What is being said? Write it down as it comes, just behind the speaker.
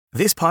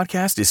This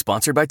podcast is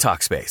sponsored by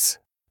Talkspace.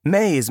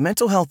 May is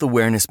Mental Health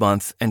Awareness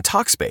Month, and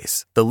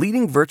Talkspace, the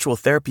leading virtual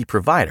therapy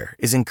provider,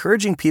 is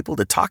encouraging people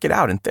to talk it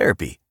out in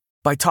therapy.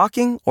 By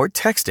talking or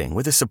texting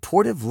with a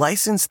supportive,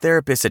 licensed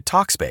therapist at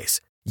Talkspace,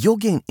 you'll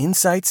gain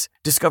insights,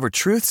 discover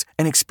truths,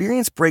 and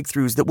experience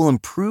breakthroughs that will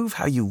improve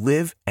how you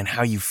live and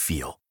how you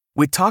feel.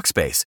 With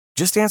Talkspace,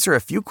 just answer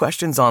a few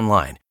questions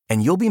online,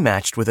 and you'll be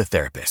matched with a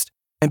therapist.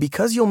 And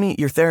because you'll meet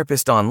your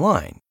therapist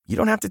online, you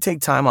don't have to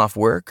take time off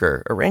work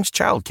or arrange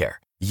childcare.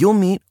 You'll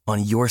meet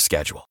on your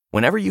schedule,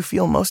 whenever you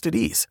feel most at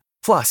ease.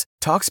 Plus,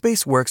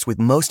 Talkspace works with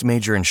most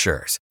major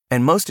insurers,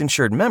 and most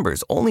insured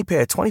members only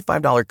pay a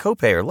 $25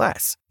 copay or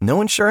less. No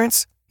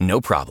insurance?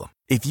 No problem.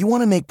 If you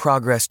want to make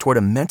progress toward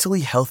a mentally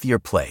healthier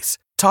place,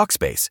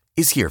 Talkspace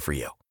is here for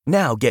you.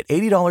 Now get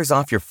 $80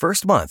 off your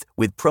first month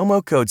with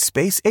promo code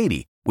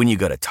SPACE80 when you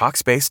go to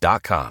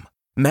Talkspace.com.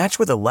 Match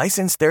with a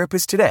licensed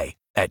therapist today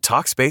at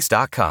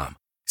Talkspace.com.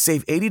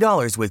 Save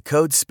 $80 with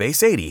code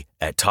SPACE80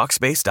 at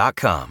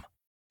Talkspace.com.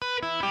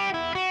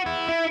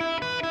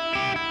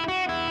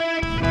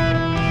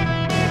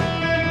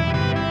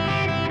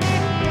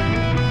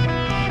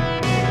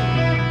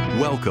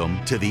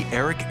 Welcome to the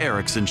Eric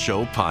Erickson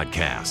Show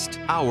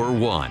podcast, Hour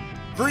 1.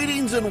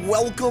 Greetings and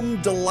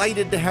welcome.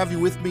 Delighted to have you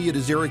with me. It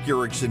is Eric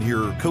Erickson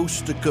here,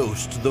 coast to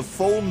coast. The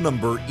phone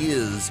number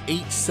is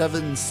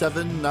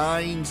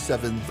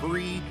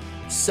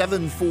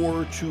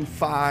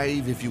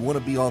 877-973-7425. If you want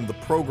to be on the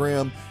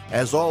program,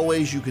 as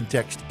always, you can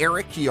text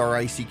Eric,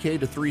 E-R-I-C-K,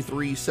 to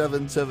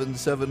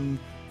 33777.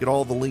 Get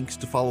all the links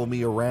to follow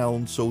me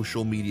around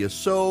social media.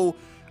 So,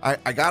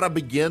 I got to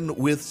begin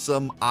with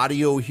some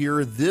audio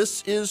here.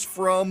 This is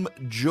from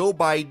Joe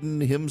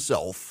Biden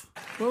himself.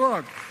 Well,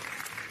 look,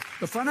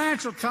 the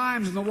Financial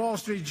Times and the Wall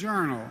Street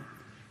Journal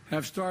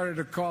have started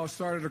to call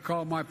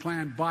my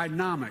plan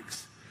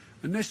Bidenomics.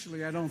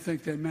 Initially, I don't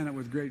think they meant it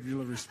with a great deal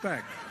of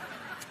respect.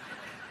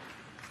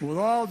 With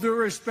all due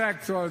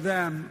respect toward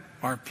them,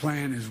 our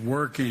plan is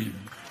working.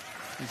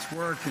 It's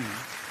working.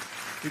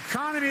 The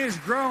economy has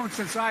grown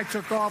since I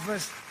took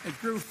office. It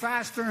grew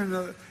faster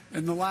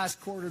in the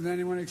last quarter than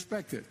anyone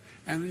expected.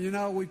 And, you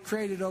know, we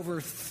created over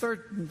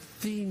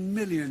 13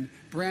 million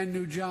brand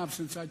new jobs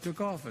since I took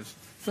office.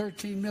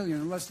 13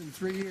 million in less than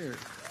 3 years.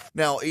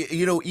 Now,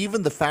 you know,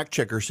 even the fact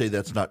checkers say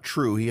that's not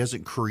true. He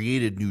hasn't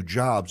created new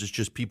jobs. It's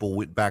just people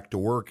went back to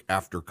work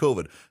after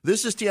COVID.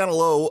 This is Tiana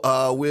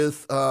Lowe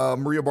with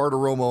Maria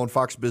Bartiromo on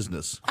Fox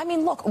Business. I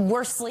mean, look,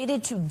 we're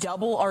slated to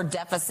double our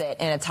deficit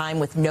in a time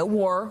with no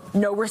war,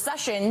 no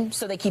recession,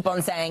 so they keep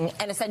on saying,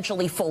 and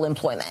essentially full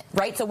employment,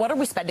 right? So what are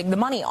we spending the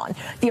money on?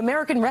 The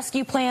American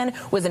Rescue Plan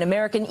was an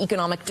American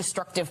economic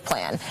destructive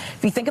plan. If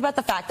you think about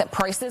the fact that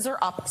prices are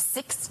up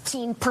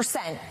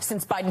 16%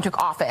 since Biden took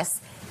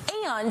office,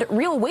 and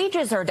real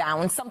wages are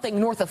down something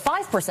north of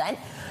 5%,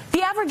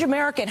 the average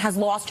American has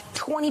lost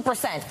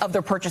 20% of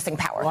their purchasing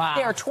power. Wow.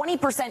 They are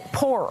 20%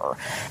 poorer.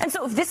 And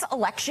so if this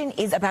election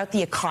is about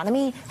the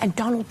economy, and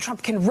Donald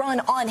Trump can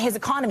run on his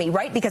economy,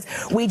 right? Because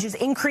wages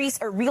increase,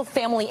 or real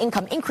family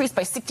income increased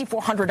by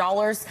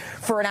 $6,400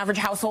 for an average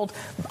household.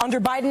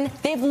 Under Biden,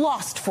 they've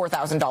lost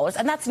 $4,000,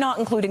 and that's not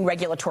including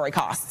regulatory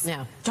costs.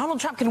 Yeah. Donald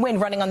Trump can win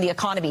running on the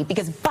economy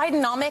because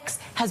Bidenomics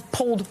has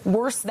polled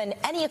worse than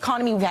any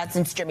economy we've had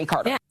since Jimmy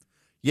Carter. Yeah.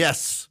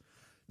 Yes,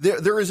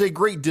 there is a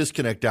great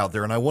disconnect out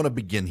there, and I want to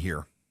begin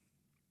here.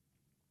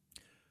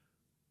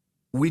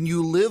 When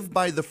you live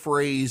by the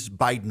phrase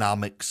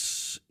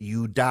Bidenomics,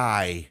 you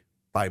die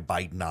by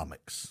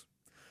Bidenomics.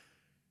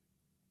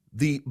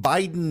 The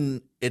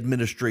Biden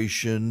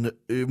administration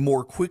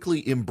more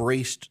quickly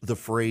embraced the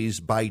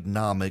phrase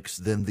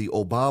Bidenomics than the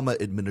Obama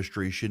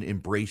administration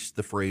embraced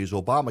the phrase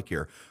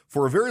Obamacare.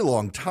 For a very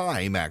long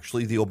time,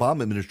 actually, the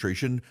Obama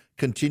administration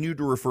continued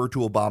to refer to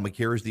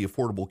Obamacare as the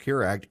Affordable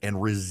Care Act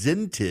and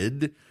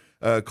resented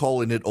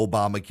calling it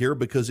Obamacare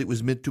because it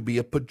was meant to be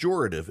a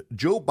pejorative.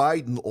 Joe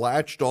Biden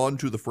latched on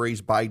to the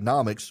phrase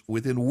Bidenomics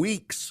within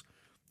weeks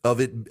of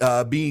it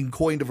being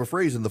coined of a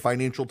phrase in the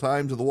Financial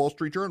Times and the Wall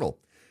Street Journal.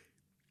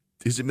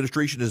 His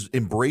administration has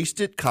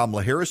embraced it.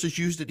 Kamala Harris has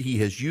used it. He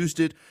has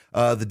used it.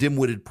 The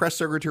dim-witted press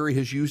secretary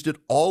has used it.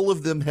 All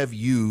of them have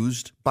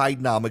used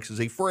Bidenomics as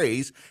a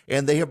phrase,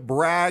 and they have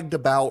bragged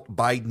about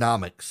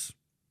Bidenomics.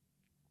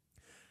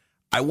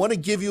 I want to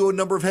give you a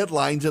number of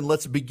headlines, and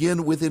let's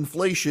begin with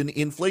inflation.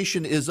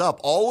 Inflation is up.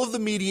 All of the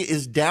media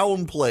is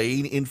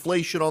downplaying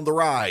inflation on the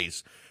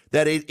rise,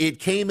 that it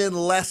came in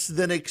less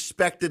than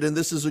expected, and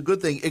this is a good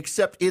thing,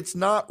 except it's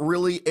not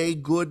really a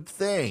good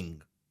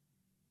thing.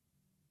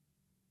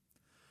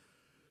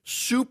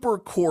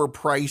 Supercore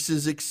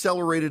prices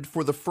accelerated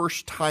for the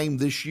first time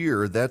this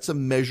year. That's a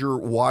measure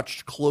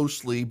watched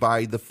closely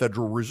by the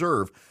Federal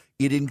Reserve.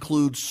 It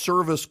includes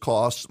service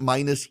costs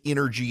minus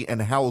energy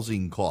and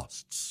housing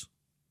costs.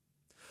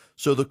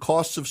 So the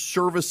costs of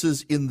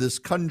services in this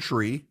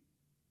country,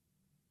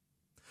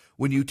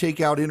 when you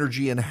take out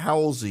energy and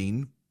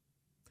housing,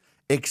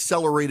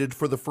 accelerated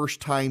for the first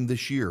time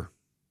this year.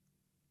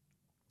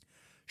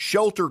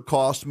 Shelter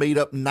costs made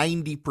up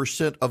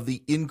 90% of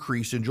the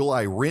increase in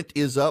July. Rent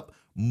is up.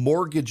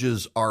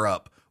 Mortgages are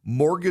up.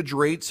 Mortgage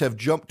rates have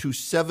jumped to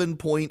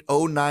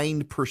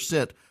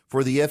 7.09%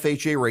 for the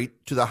FHA rate.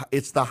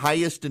 It's the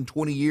highest in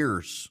 20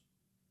 years.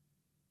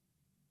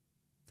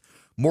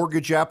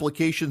 Mortgage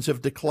applications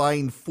have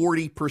declined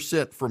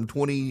 40% from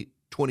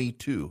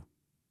 2022.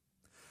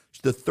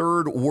 It's the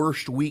third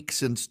worst week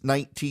since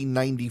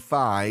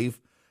 1995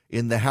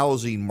 in the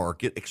housing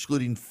market,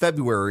 excluding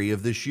February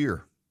of this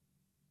year.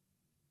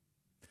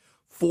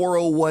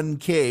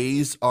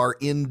 401ks are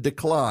in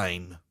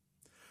decline.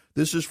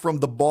 This is from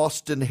the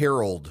Boston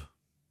Herald.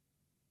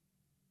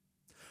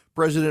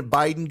 President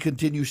Biden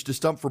continues to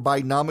stump for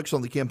Bidenomics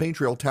on the campaign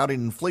trail,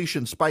 touting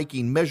inflation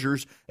spiking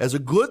measures as a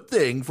good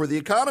thing for the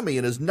economy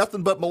and is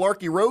nothing but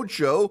malarkey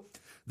roadshow.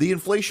 The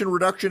Inflation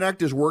Reduction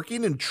Act is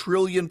working and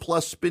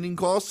trillion-plus spending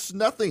costs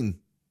nothing.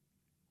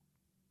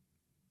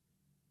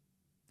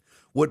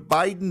 What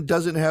Biden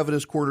doesn't have in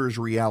his corner is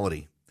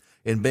reality.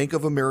 And Bank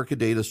of America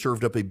data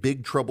served up a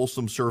big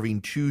troublesome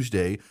serving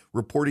Tuesday,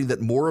 reporting that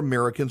more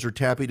Americans are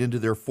tapping into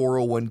their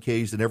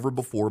 401ks than ever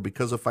before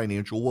because of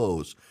financial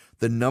woes.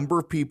 The number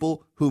of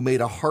people who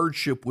made a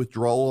hardship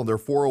withdrawal on their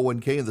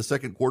 401k in the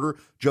second quarter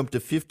jumped to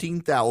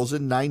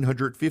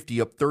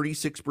 15,950, up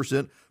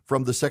 36%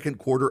 from the second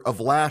quarter of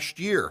last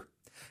year.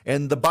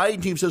 And the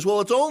Biden team says,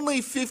 well, it's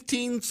only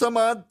 15 some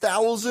odd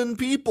thousand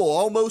people,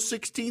 almost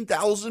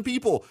 16,000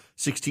 people,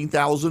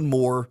 16,000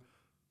 more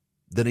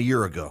than a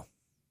year ago.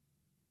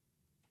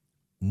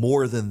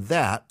 More than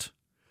that,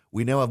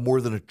 we now have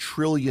more than $1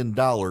 trillion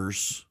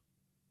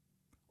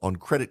on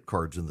credit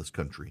cards in this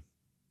country.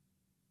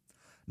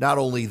 Not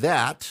only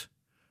that,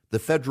 the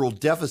federal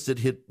deficit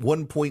hit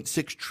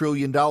 $1.6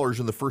 trillion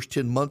in the first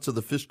 10 months of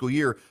the fiscal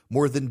year,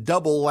 more than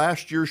double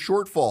last year's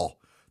shortfall.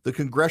 The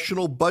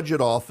Congressional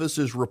Budget Office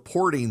is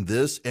reporting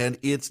this, and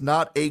it's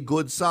not a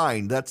good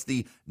sign. That's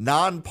the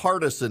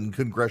nonpartisan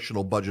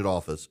Congressional Budget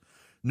Office.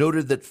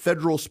 Noted that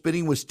federal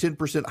spending was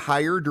 10%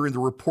 higher during the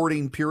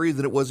reporting period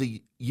than it was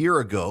a year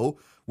ago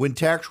when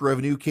tax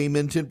revenue came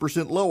in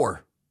 10%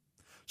 lower.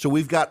 So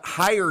we've got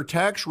higher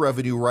tax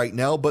revenue right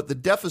now, but the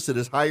deficit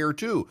is higher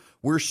too.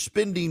 We're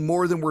spending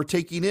more than we're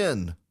taking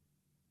in.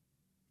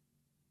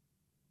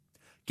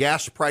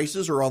 Gas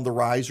prices are on the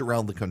rise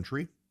around the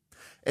country.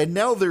 And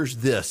now there's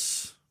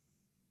this.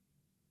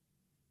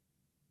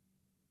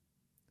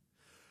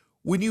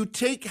 When you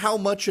take how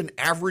much an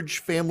average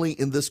family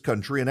in this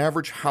country, an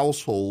average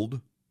household,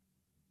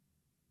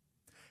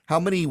 how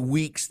many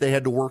weeks they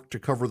had to work to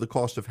cover the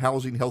cost of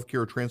housing,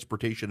 healthcare,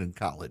 transportation, and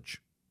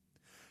college.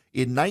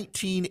 In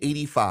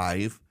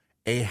 1985,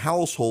 a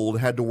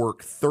household had to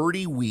work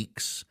 30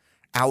 weeks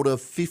out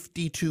of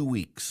 52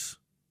 weeks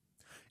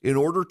in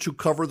order to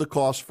cover the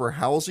cost for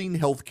housing,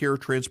 healthcare,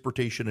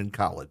 transportation, and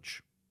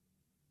college.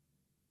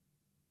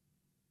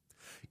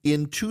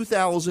 In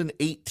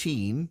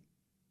 2018,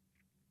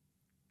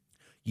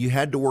 you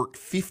had to work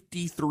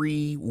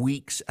 53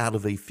 weeks out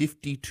of a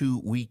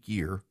 52-week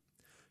year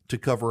to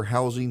cover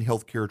housing,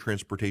 healthcare,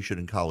 transportation,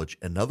 and college.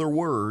 In other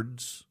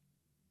words,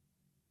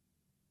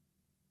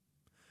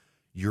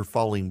 you're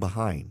falling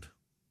behind.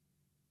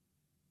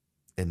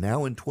 And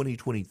now in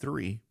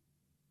 2023,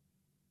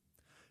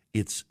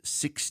 it's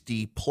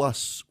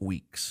 60-plus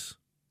weeks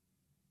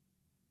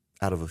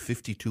out of a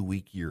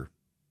 52-week year.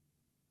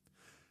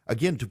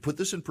 Again, to put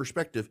this in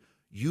perspective,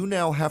 you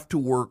now have to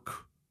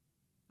work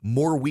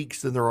more weeks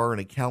than there are in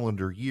a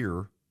calendar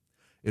year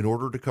in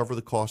order to cover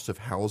the cost of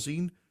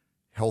housing,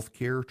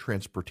 healthcare,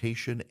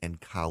 transportation,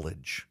 and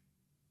college.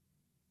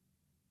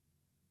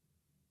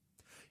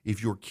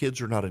 If your kids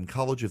are not in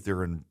college, if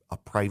they're in a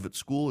private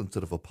school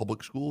instead of a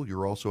public school,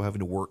 you're also having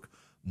to work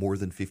more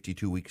than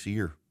 52 weeks a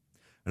year.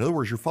 In other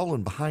words, you're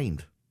falling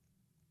behind.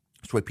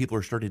 That's why people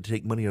are starting to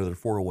take money out of their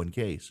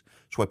 401ks.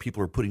 That's why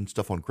people are putting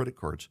stuff on credit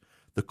cards.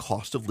 The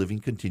cost of living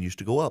continues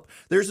to go up.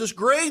 There's this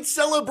great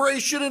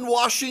celebration in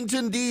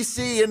Washington,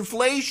 D.C.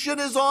 Inflation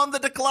is on the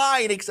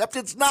decline, except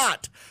it's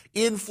not.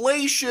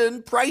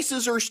 Inflation,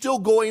 prices are still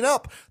going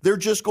up. They're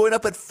just going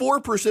up at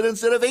 4%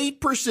 instead of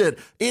 8%.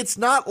 It's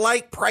not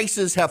like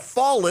prices have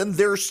fallen.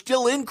 They're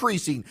still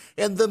increasing.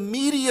 And the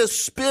media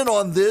spin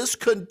on this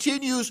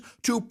continues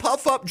to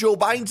puff up Joe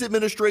Biden's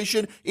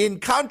administration in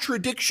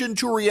contradiction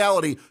to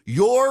reality.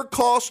 Your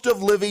cost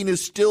of living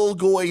is still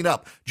going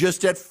up,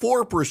 just at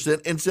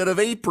 4% instead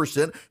of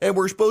 8%, and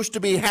we're supposed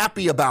to be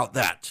happy about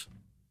that.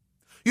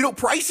 You know,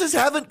 prices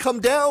haven't come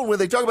down when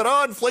they talk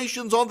about,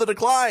 inflation's on the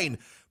decline.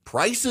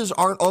 Prices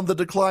aren't on the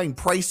decline.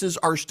 Prices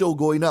are still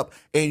going up,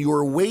 and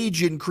your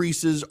wage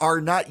increases are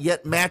not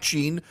yet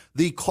matching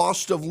the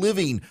cost of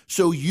living.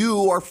 So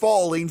you are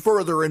falling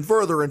further and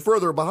further and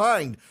further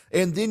behind.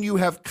 And then you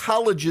have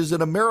colleges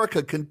in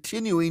America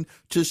continuing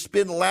to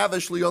spend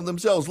lavishly on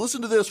themselves.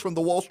 Listen to this from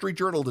the Wall Street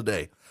Journal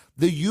today.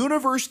 The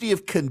University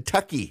of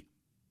Kentucky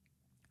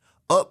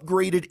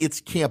upgraded its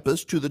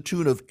campus to the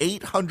tune of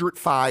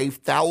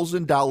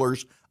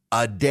 $805,000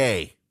 a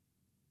day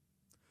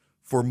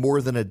for more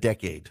than a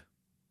decade.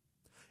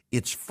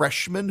 Its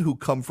freshmen, who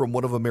come from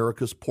one of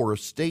America's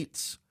poorest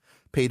states,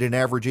 paid an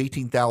average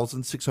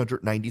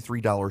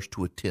 $18,693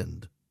 to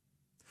attend.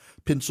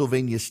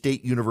 Pennsylvania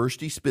State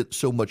University spent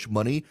so much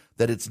money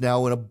that it's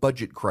now in a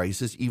budget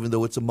crisis, even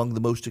though it's among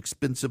the most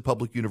expensive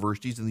public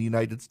universities in the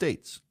United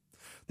States.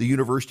 The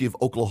University of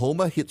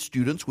Oklahoma hit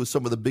students with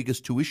some of the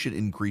biggest tuition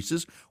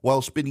increases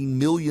while spending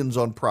millions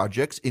on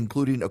projects,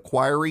 including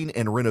acquiring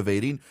and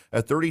renovating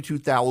a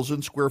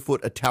 32,000 square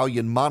foot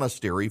Italian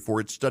monastery for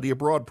its study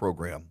abroad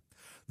program.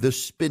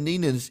 This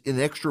spending is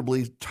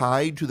inexorably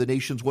tied to the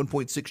nation's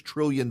 $1.6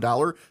 trillion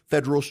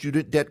federal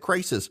student debt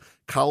crisis.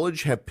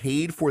 Colleges have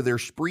paid for their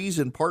sprees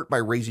in part by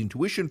raising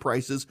tuition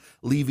prices,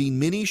 leaving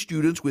many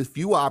students with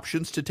few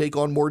options to take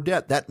on more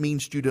debt. That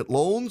means student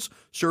loans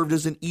served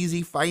as an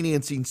easy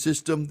financing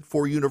system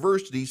for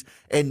universities,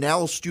 and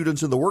now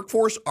students in the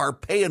workforce are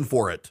paying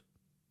for it.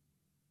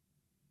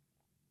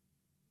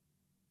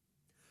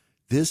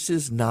 This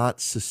is not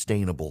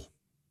sustainable.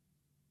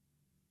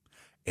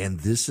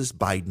 And this is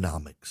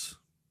Bidenomics.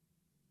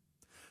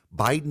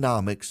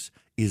 Bidenomics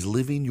is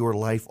living your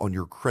life on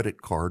your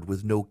credit card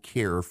with no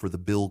care for the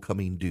bill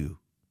coming due.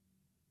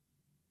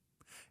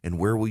 And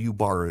where will you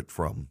borrow it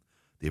from?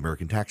 The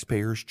American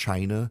taxpayers,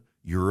 China,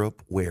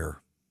 Europe,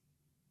 where?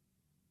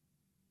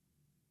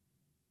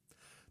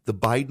 The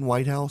Biden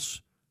White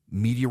House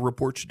media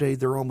reports today,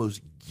 they're almost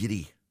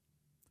giddy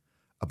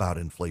about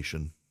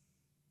inflation.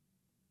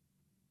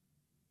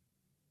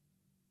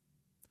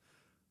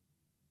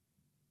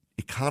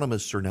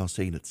 Economists are now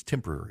saying it's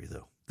temporary,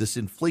 though. This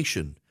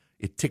inflation,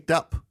 it ticked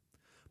up.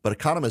 But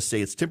economists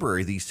say it's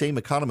temporary. These same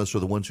economists are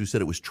the ones who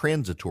said it was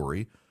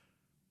transitory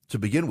to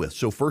begin with.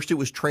 So first it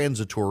was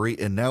transitory,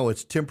 and now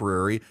it's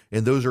temporary.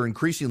 And those are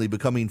increasingly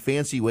becoming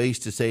fancy ways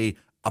to say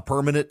a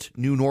permanent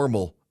new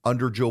normal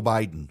under Joe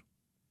Biden.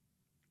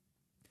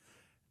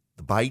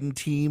 The Biden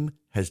team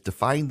has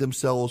defined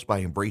themselves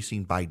by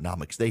embracing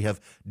Bidenomics. They have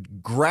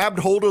grabbed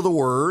hold of the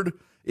word.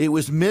 It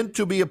was meant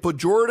to be a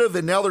pejorative,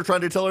 and now they're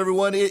trying to tell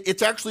everyone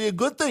it's actually a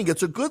good thing.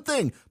 It's a good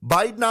thing.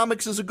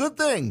 Bidenomics is a good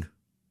thing.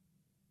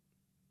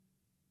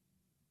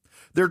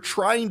 They're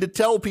trying to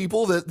tell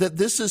people that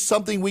this is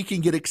something we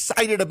can get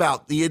excited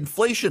about. The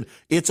inflation,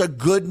 it's a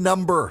good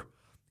number.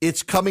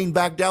 It's coming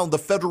back down. The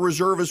Federal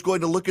Reserve is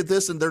going to look at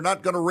this, and they're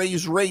not going to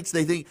raise rates.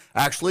 They think,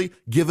 actually,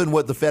 given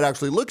what the Fed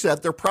actually looks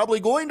at, they're probably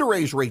going to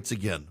raise rates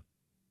again.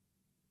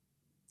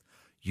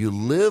 You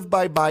live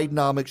by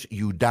Bidenomics,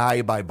 you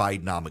die by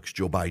Bidenomics,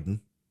 Joe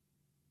Biden.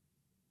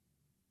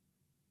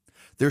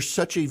 There's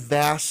such a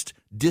vast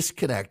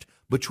disconnect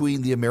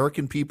between the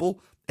American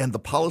people and the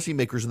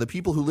policymakers and the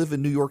people who live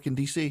in New York and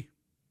D.C.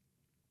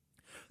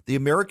 The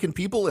American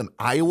people in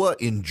Iowa,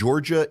 in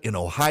Georgia, in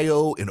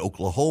Ohio, in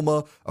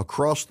Oklahoma,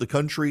 across the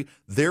country,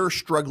 they're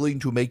struggling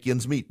to make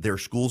ends meet. Their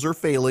schools are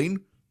failing.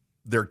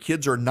 Their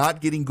kids are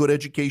not getting good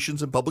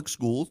educations in public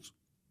schools.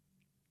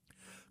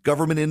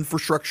 Government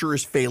infrastructure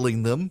is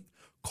failing them.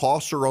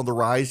 Costs are on the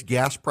rise.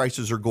 Gas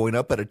prices are going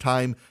up at a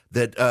time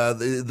that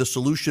the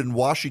solution in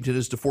Washington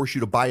is to force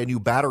you to buy a new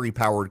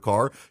battery-powered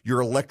car.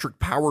 Your electric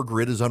power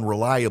grid is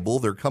unreliable.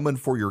 They're coming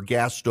for your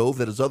gas stove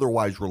that is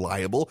otherwise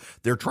reliable.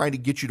 They're trying to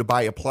get you to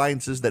buy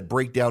appliances that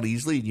break down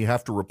easily and you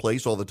have to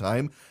replace all the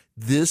time.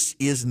 This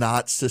is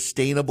not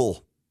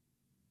sustainable.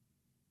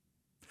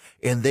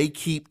 And they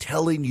keep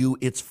telling you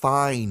it's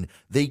fine.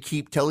 They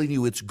keep telling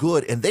you it's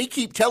good. And they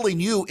keep telling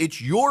you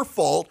it's your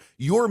fault,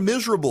 you're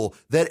miserable,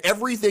 that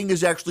everything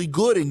is actually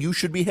good and you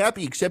should be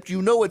happy, except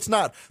you know it's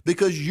not,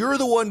 because you're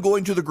the one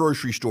going to the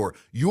grocery store.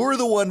 You're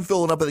the one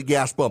filling up at the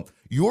gas pump.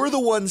 You're the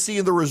one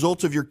seeing the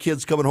results of your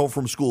kids coming home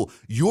from school.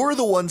 You're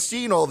the one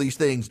seeing all these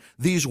things.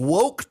 These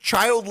woke,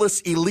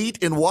 childless elite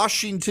in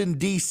Washington,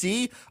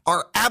 D.C.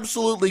 are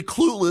absolutely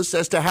clueless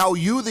as to how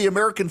you, the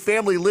American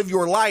family, live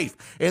your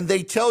life. And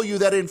they tell you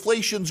that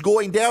inflation's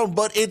going down,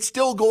 but it's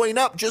still going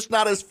up, just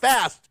not as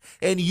fast.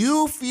 And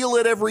you feel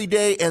it every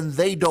day, and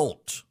they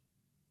don't.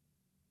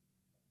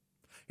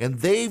 And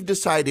they've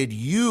decided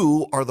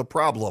you are the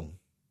problem.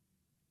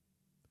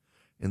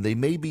 And they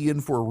may be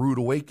in for a rude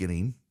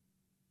awakening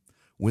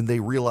when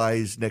they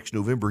realize next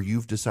November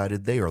you've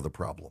decided they are the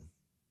problem.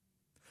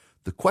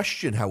 The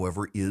question,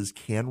 however, is,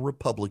 can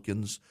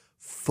Republicans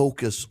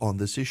focus on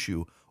this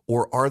issue,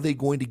 or are they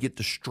going to get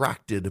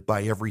distracted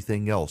by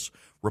everything else?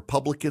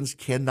 Republicans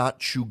cannot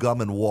chew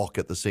gum and walk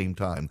at the same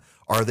time.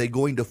 Are they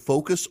going to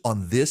focus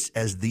on this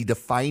as the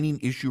defining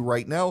issue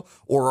right now,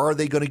 or are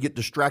they going to get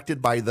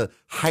distracted by the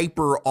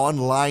hyper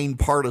online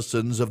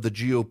partisans of the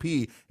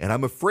GOP? And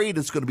I'm afraid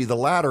it's going to be the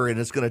latter, and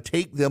it's going to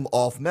take them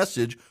off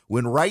message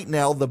when right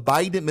now the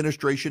Biden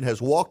administration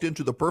has walked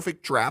into the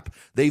perfect trap.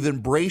 They've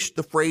embraced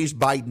the phrase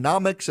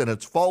Bidenomics, and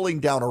it's falling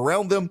down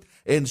around them,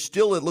 and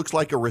still it looks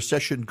like a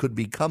recession could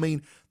be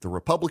coming. The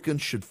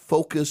Republicans should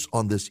focus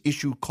on this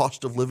issue.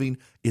 Cost of living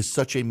is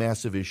such a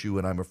massive issue,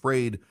 and I'm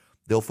afraid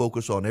they'll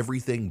focus on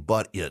everything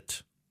but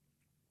it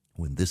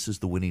when this is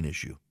the winning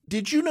issue.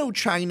 Did you know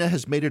China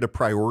has made it a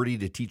priority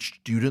to teach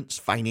students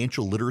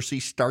financial literacy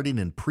starting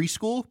in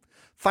preschool?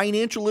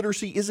 Financial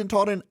literacy isn't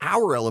taught in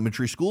our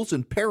elementary schools,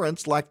 and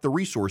parents lack the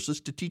resources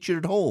to teach it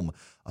at home.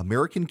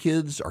 American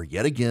kids are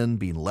yet again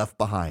being left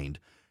behind.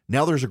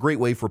 Now there's a great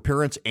way for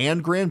parents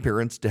and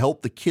grandparents to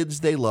help the kids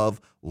they love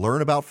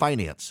learn about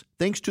finance,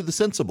 thanks to the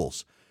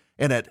Sensibles.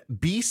 And at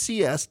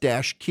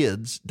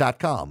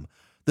bcs-kids.com.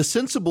 The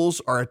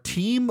Sensibles are a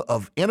team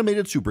of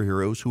animated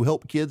superheroes who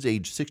help kids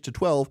age 6 to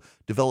 12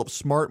 develop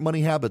smart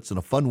money habits in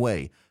a fun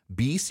way.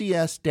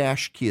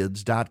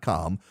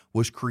 bcs-kids.com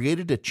was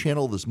created to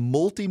channel this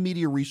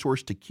multimedia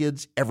resource to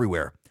kids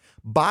everywhere.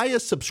 Buy a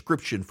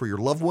subscription for your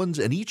loved ones,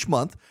 and each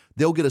month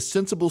they'll get a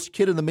Sensibles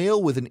kit in the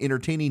mail with an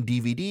entertaining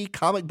DVD,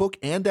 comic book,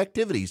 and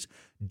activities.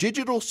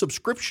 Digital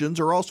subscriptions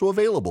are also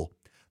available.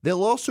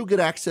 They'll also get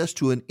access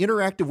to an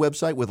interactive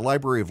website with a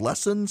library of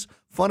lessons,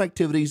 fun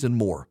activities, and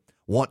more.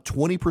 Want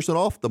 20%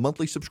 off the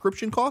monthly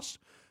subscription costs?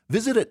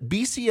 Visit at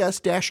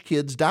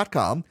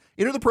bcs-kids.com.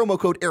 Enter the promo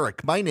code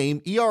ERIC, my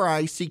name,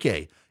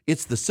 ERICK.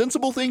 It's the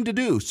sensible thing to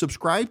do.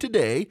 Subscribe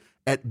today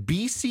at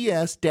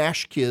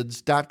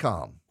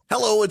bcs-kids.com.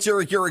 Hello, it's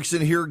Eric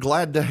Erickson here.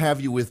 Glad to have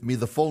you with me.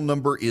 The phone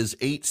number is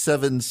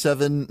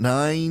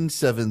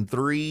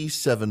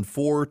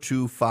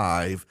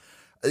 877-973-7425.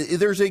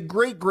 There's a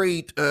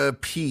great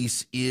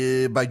piece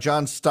by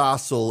John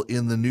Stossel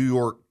in the New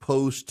York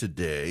Post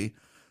today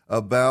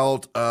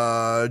about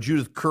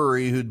Judith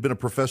Curry, who'd been a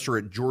professor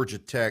at Georgia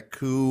Tech,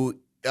 who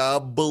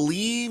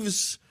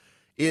believes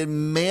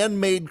in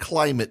man-made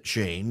climate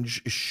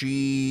change.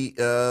 She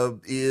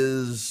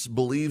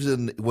believes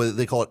in what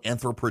they call it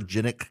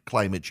anthropogenic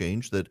climate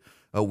change, that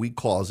we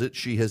cause it.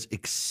 She has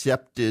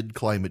accepted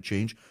climate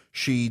change.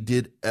 She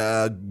did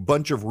a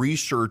bunch of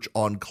research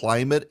on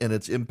climate and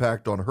its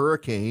impact on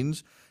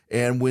hurricanes.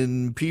 And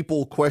when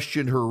people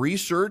questioned her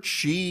research,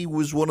 she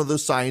was one of the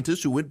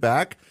scientists who went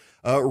back,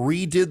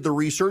 redid the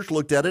research,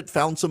 looked at it,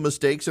 found some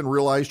mistakes, and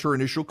realized her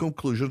initial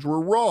conclusions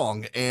were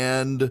wrong.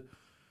 And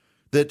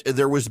that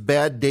there was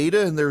bad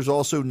data, and there's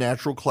also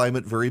natural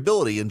climate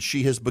variability. And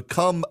she has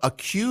become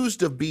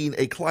accused of being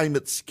a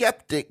climate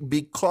skeptic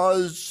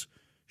because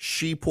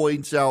she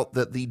points out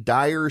that the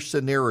dire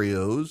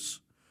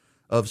scenarios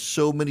of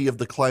so many of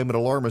the climate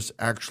alarmists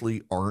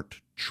actually aren't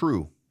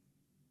true.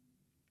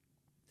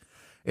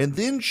 And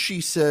then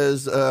she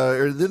says,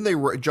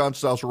 John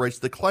Stossel writes,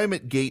 the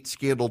Climate Gate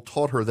scandal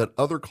taught her that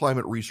other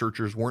climate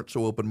researchers weren't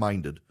so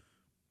open-minded.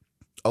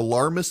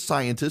 Alarmist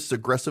scientists'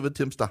 aggressive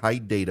attempts to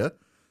hide data,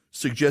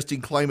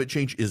 suggesting climate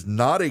change is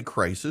not a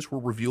crisis, were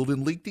revealed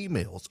in leaked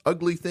emails.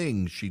 Ugly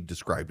things, she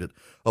described it.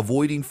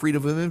 Avoiding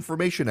Freedom of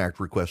Information Act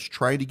requests,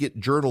 trying to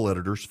get journal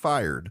editors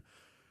fired.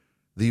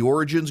 The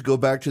origins go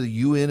back to the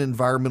UN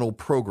environmental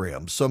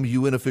program. Some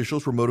UN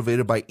officials were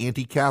motivated by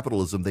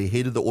anti-capitalism. They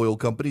hated the oil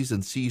companies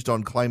and seized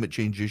on climate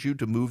change issue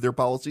to move their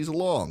policies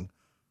along.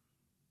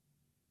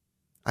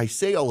 I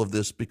say all of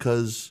this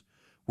because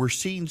we're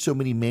seeing so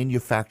many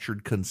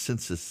manufactured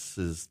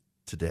consensuses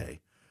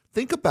today.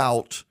 Think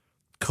about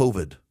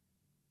COVID.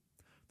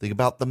 Think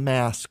about the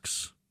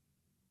masks.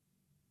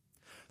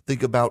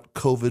 Think about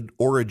COVID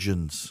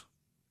origins.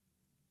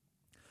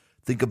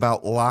 Think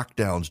about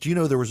lockdowns. Do you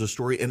know there was a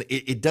story, and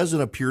it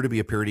doesn't appear to be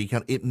a parody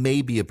account. It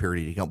may be a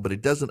parody account, but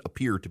it doesn't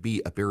appear to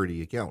be a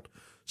parody account.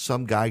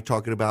 Some guy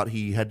talking about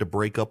he had to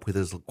break up with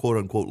his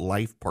quote-unquote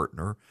life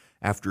partner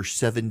after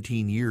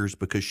 17 years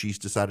because she's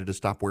decided to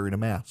stop wearing a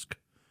mask,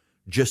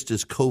 just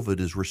as COVID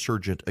is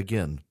resurgent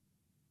again.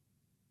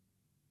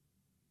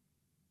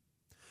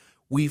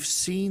 We've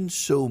seen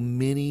so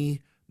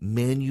many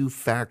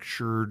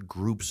manufactured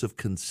groups of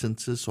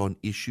consensus on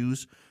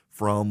issues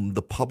from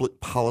the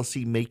public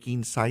policy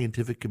making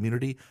scientific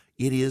community.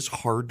 It is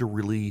hard to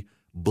really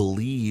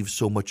believe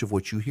so much of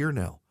what you hear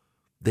now.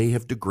 They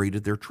have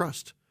degraded their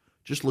trust.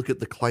 Just look at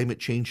the climate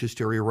change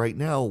hysteria right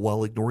now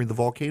while ignoring the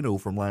volcano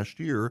from last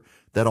year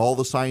that all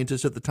the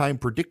scientists at the time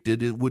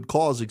predicted it would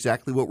cause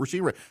exactly what we're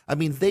seeing right. I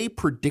mean, they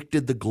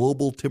predicted the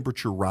global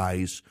temperature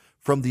rise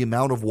from the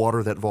amount of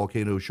water that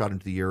volcano shot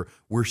into the air.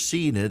 We're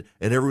seeing it,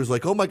 and everyone's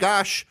like, oh my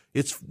gosh,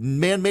 it's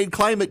man-made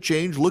climate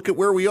change. Look at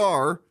where we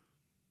are.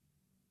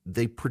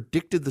 They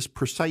predicted this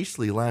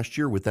precisely last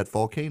year with that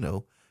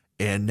volcano,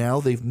 and now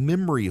they've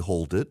memory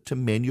holed it to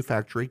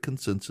manufacture a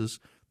consensus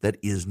that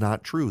is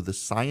not true. The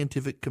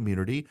scientific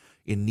community,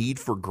 in need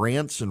for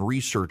grants and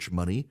research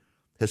money,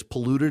 has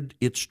polluted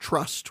its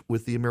trust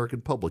with the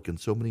American public and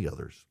so many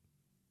others.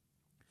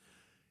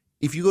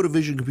 If you go to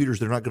Vision Computers,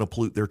 they're not going to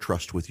pollute their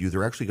trust with you.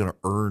 They're actually going to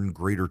earn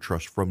greater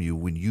trust from you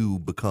when you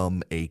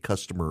become a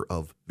customer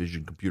of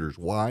Vision Computers.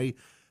 Why?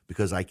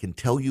 Because I can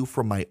tell you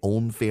from my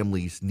own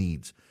family's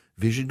needs,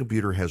 Vision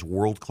Computer has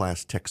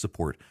world-class tech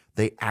support.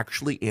 They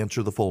actually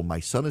answer the phone. My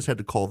son has had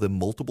to call them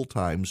multiple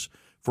times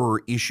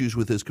for issues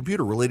with his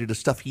computer related to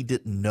stuff he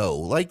didn't know.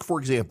 Like, for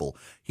example,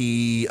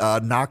 he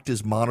knocked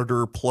his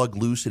monitor plug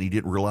loose and he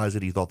didn't realize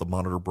it. He thought the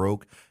monitor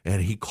broke,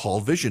 and he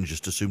called Vision,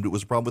 just assumed it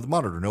was a problem with the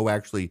monitor. No,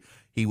 actually,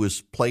 he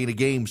was playing a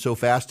game so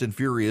fast and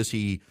furious,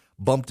 he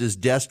bumped his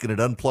desk and it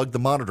unplugged the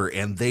monitor,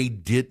 and they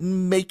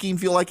didn't make him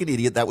feel like an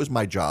idiot. That was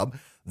my job.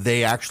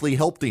 They actually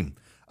helped him.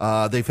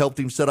 They've helped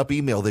him set up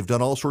email. They've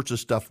done all sorts of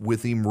stuff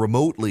with him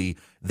remotely,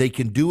 They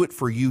can do it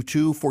for you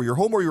too, for your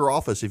home or your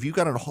office. If you've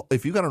got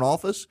an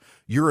office,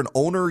 you're an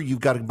owner, you've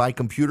got to buy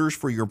computers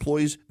for your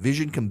employees.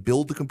 Vision can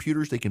build the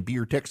computers. They can be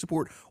your tech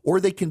support, or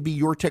they can be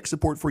your tech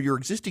support for your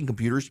existing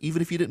computers,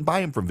 even if you didn't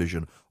buy them from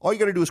Vision. All you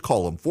got to do is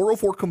call them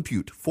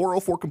 404-COMPUTE,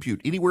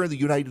 404-COMPUTE, anywhere in the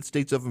United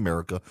States of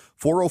America.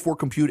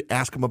 404-COMPUTE.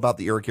 Ask them about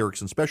the Eric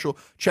Erickson special.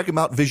 Check them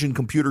out,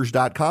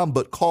 visioncomputers.com,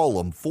 but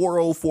call them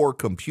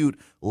 404-COMPUTE.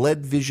 Let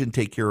Vision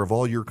take care of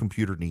all your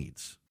computer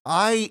needs.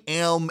 I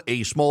am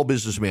a small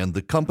businessman.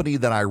 The company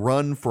that I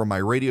run for my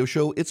radio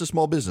show, it's a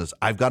small business.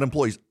 I've got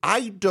employees.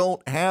 I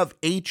don't have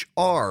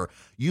HR.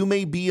 You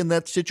may be in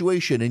that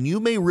situation and you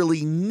may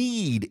really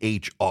need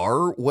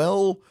HR.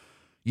 Well,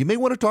 you may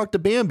want to talk to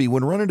Bambi.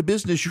 When running a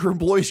business, your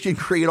employees can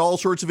create all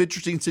sorts of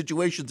interesting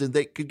situations and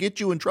they could get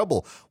you in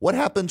trouble. What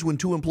happens when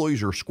two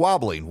employees are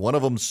squabbling? One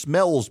of them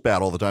smells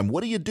bad all the time.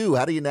 What do?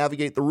 How do you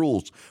navigate the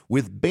rules?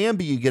 With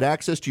Bambi, you get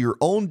access to your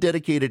own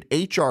dedicated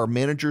HR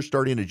manager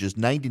starting at just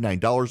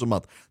 $99 a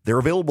month. They're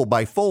available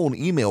by phone,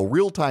 email,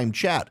 real-time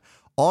chat.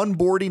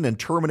 Onboarding and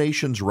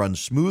terminations run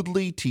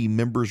smoothly. Team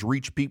members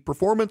reach peak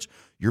performance.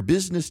 Your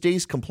business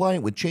stays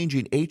compliant with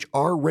changing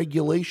HR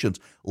regulations.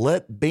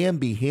 Let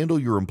Bambi handle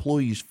your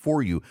employees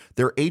for you.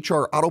 Their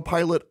HR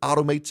autopilot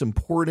automates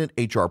important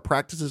HR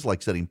practices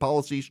like setting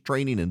policies,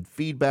 training, and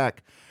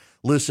feedback.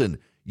 Listen,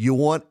 you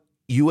want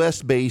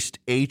U.S.-based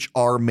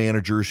HR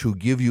managers who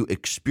give you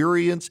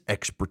experience,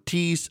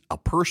 expertise, a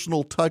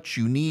personal touch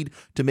you need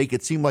to make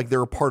it seem like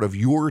they're a part of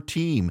your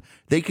team.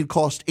 They could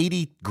cost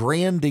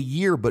 $80,000 a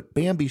year, but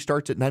Bambi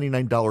starts at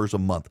 $99 a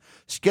month.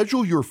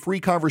 Schedule your free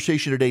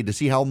conversation today to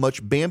see how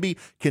much Bambi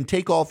can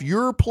take off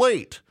your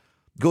plate.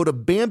 Go to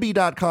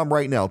Bambi.com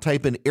right now.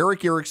 Type in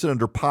Eric Erickson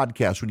under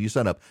podcast when you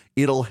sign up.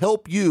 It'll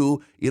help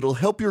you. It'll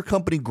help your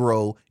company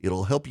grow.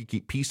 It'll help you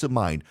keep peace of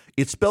mind.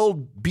 It's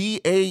spelled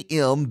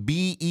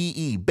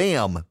B-A-M-B-E-E.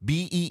 BAM,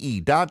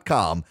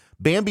 B-E-E.com.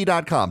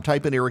 Bambi.com.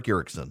 Type in Eric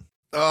Erickson.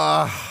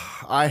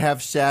 I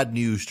have sad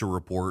news to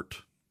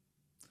report.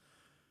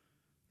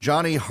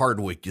 Johnny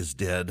Hardwick is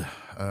dead.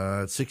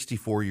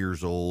 64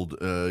 years old.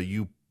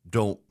 You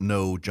don't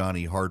know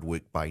Johnny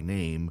Hardwick by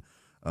name.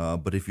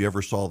 But if you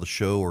ever saw the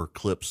show or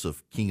clips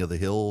of King of the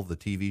Hill, the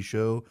TV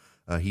show,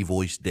 he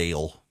voiced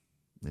Dale,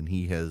 and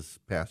he has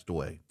passed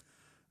away.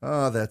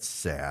 That's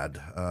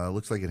sad.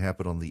 Looks like it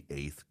happened on the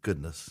 8th.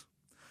 Goodness.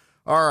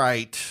 All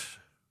right.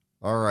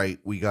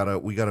 We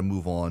gotta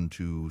move on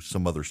to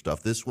some other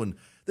stuff. This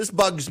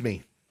bugs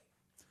me.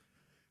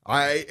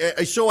 I'm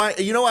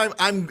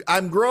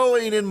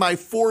growing in my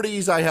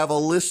 40s. I have a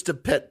list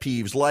of pet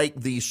peeves, like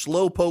the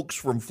slowpokes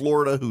from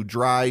Florida who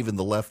drive in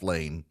the left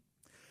lane.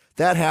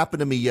 That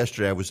happened to me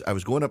yesterday. I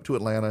was going up to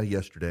Atlanta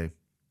yesterday,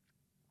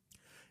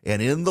 and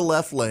in the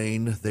left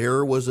lane,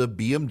 there was a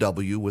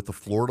BMW with a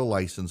Florida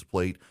license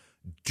plate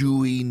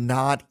doing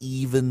not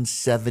even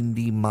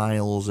 70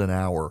 miles an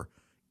hour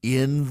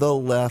in the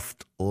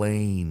left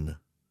lane.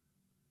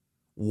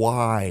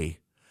 Why?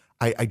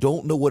 I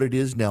don't know what it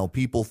is now.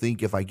 People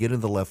think if I get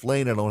in the left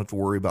lane, I don't have to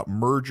worry about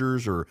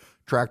mergers or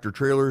tractor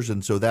trailers,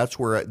 and so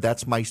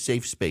that's my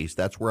safe space.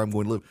 That's where I'm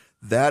going to live.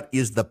 That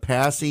is the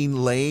passing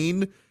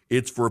lane.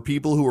 It's for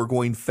people who are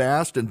going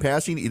fast and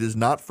passing. It is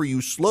not for you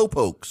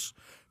slowpokes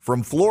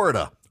from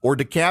Florida or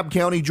DeKalb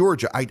County,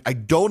 Georgia. I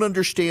don't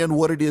understand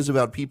what it is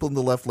about people in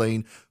the left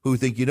lane who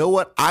think, you know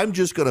what, I'm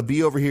just going to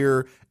be over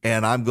here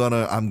and I'm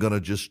gonna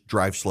just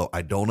drive slow.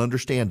 I don't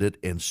understand it,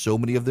 and so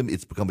many of them,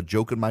 it's become a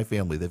joke in my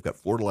family. They've got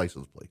Florida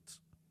license plates.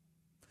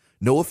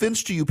 No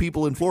offense to you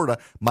people in Florida.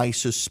 My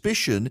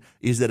suspicion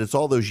is that it's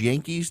all those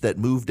Yankees that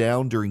moved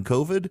down during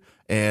COVID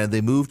and they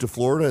moved to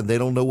Florida and they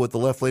don't know what the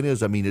left lane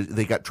is. I mean,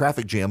 they got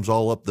traffic jams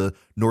all up the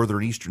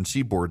northern eastern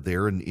seaboard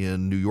there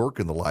in New York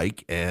and the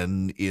like.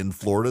 And in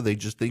Florida, they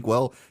just think,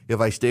 well,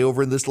 if I stay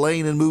over in this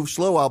lane and move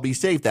slow, I'll be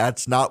safe.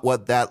 That's not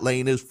what that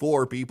lane is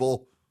for,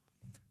 people.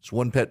 It's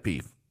one pet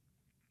peeve.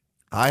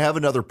 I have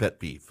another pet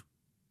peeve.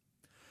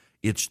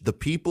 It's the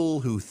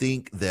people who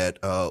think that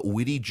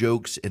witty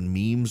jokes and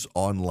memes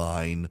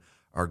online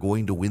are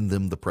going to win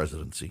them the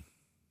presidency.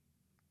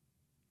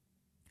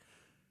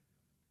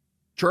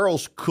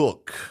 Charles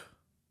Cook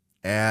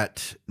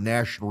at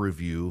National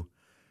Review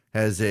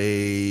has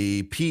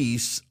a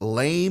piece,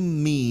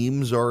 "Lame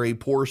Memes Are a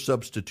Poor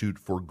Substitute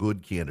for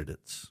Good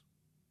Candidates."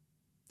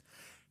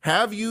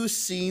 Have you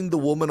seen the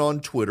woman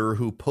on Twitter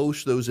who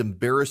posts those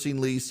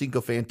embarrassingly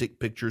sycophantic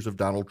pictures of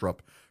Donald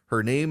Trump?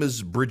 Her name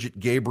is Bridget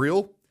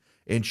Gabriel,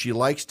 and she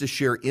likes to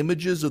share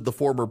images of the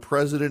former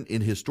president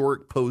in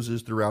historic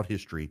poses throughout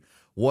history.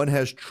 One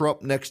has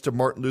Trump next to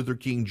Martin Luther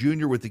King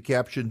Jr. with the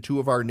caption, "Two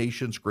of our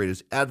nation's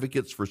greatest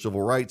advocates for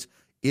civil rights,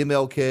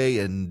 MLK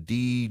and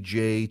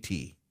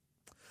DJT."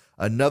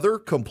 Another,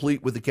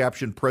 complete with the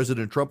caption,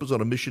 "President Trump is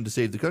on a mission to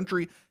save the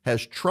country,"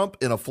 has Trump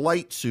in a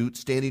flight suit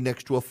standing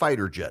next to a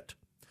fighter jet.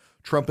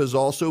 Trump has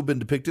also been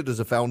depicted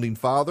as a founding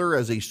father,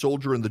 as a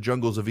soldier in the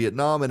jungles of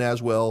Vietnam, and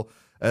as well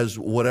as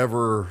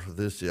whatever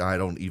this, I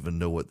don't even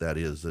know what that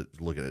is.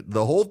 Look at it.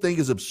 The whole thing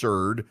is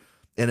absurd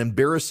and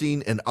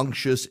embarrassing and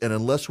unctuous, and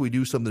unless we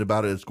do something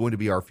about it, it's going to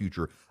be our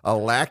future. A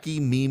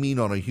lackey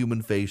memeing on a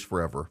human face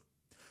forever.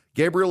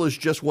 Gabriel is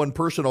just one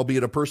person,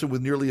 albeit a person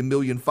with nearly 1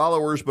 million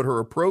followers, but her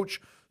approach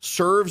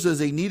serves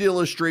as a neat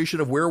illustration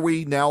of where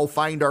we now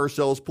find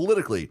ourselves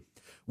politically,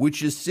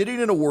 which is sitting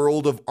in a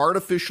world of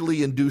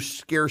artificially induced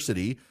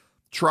scarcity,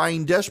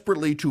 trying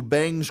desperately to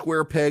bang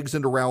square pegs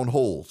into round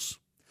holes.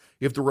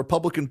 If the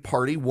Republican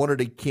Party wanted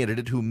a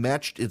candidate who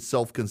matched its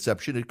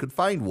self-conception, it could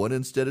find one.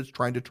 Instead, it's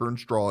trying to turn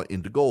straw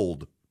into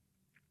gold.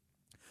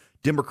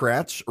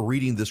 Democrats,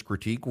 reading this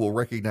critique, will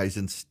recognize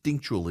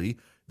instinctually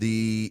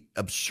the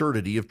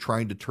absurdity of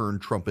trying to turn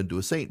Trump into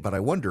a saint. But I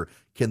wonder,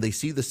 can they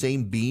see the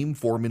same beam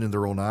forming in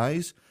their own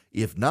eyes?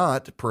 If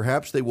not,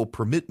 perhaps they will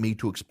permit me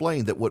to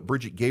explain that what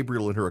Bridget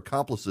Gabriel and her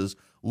accomplices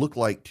look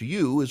like to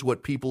you is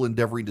what people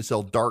endeavoring to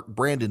sell Dark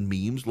Brandon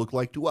memes look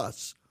like to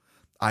us.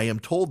 I am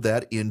told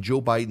that in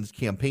Joe Biden's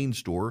campaign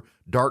store,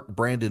 Dark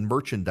Brandon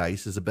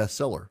merchandise is a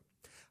bestseller.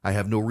 I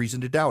have no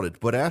reason to doubt it,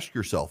 but ask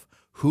yourself,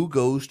 who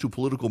goes to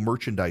political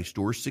merchandise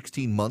stores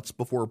 16 months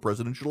before a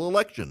presidential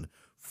election?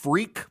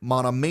 Freak,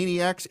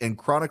 monomaniacs, and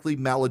chronically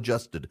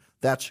maladjusted.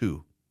 That's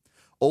who.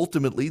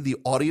 Ultimately, the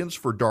audience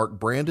for Dark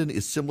Brandon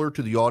is similar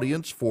to the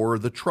audience for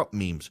the Trump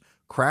memes,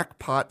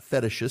 crackpot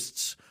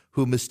fetishists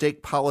who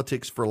mistake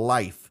politics for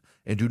life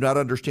and do not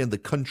understand the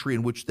country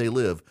in which they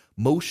live.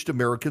 Most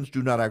Americans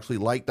do not actually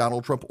like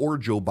Donald Trump or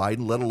Joe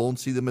Biden, let alone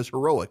see them as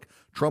heroic.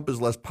 Trump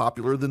is less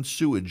popular than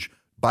sewage.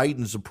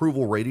 Biden's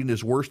approval rating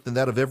is worse than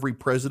that of every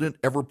president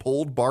ever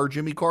polled, bar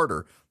Jimmy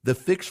Carter. The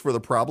fix for the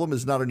problem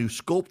is not a new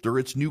sculptor,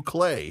 it's new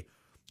clay.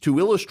 To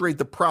illustrate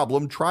the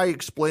problem, try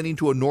explaining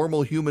to a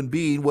normal human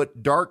being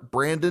what Dark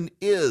Brandon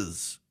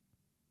is.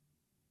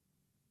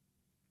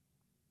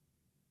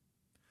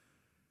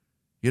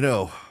 You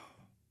know,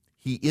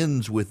 he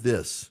ends with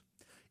this.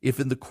 If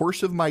in the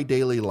course of my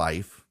daily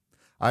life,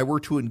 I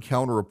were to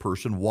encounter a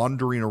person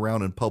wandering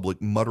around in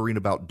public muttering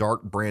about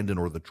Dark Brandon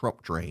or the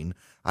Trump train,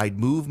 I'd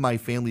move my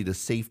family to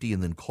safety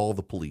and then call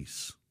the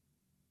police.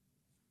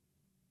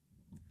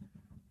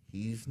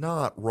 He's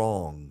not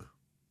wrong.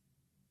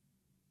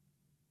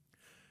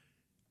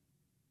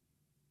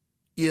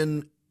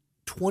 In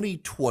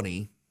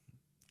 2020,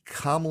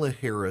 Kamala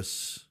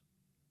Harris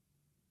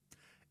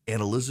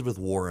and Elizabeth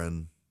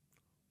Warren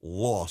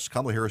lost.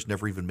 Kamala Harris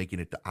never even making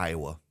it to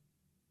Iowa.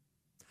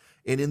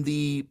 And in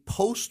the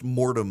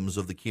post-mortems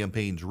of the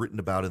campaigns written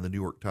about in the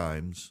New York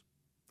Times,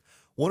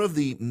 one of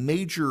the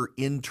major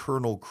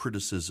internal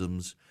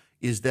criticisms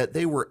is that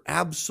they were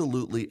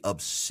absolutely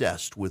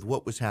obsessed with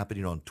what was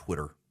happening on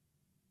Twitter.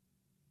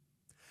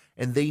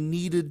 And they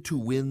needed to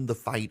win the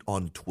fight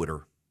on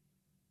Twitter.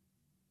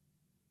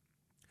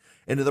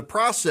 And in the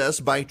process,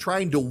 by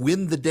trying to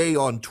win the day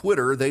on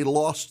Twitter, they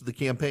lost the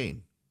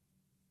campaign.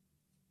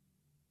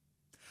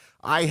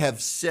 I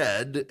have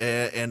said,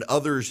 and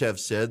others have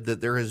said,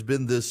 that there has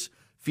been this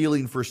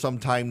feeling for some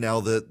time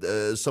now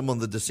that some on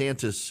the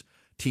DeSantis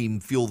team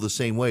feel the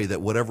same way,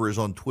 that whatever is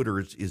on Twitter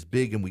is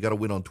big and we got to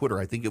win on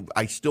Twitter.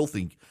 I still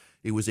think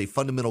it was a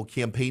fundamental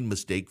campaign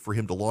mistake for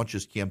him to launch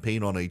his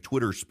campaign on a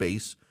Twitter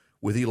space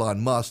with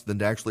Elon Musk than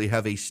to actually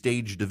have a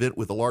staged event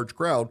with a large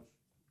crowd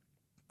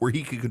where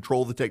he could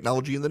control the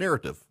technology and the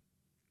narrative.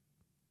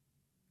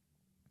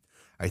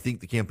 I think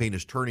the campaign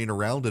is turning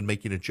around and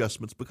making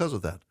adjustments because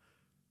of that.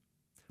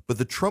 But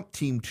the Trump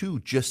team, too,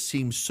 just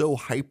seems so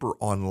hyper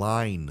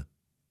online.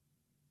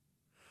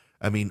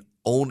 I mean,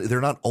 they're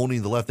not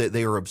owning the left.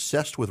 They are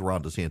obsessed with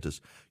Ron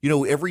DeSantis. You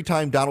know, every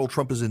time Donald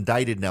Trump is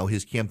indicted now,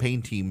 his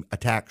campaign team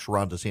attacks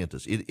Ron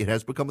DeSantis. It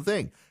has become a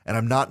thing. And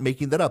I'm not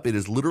making that up. It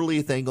is literally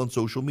a thing on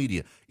social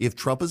media. If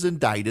Trump is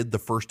indicted, the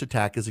first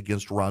attack is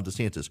against Ron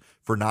DeSantis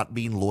for not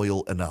being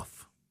loyal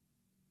enough.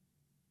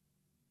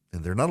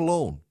 And they're not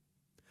alone.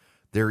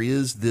 There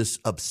is this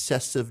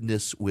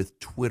obsessiveness with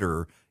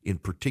Twitter, in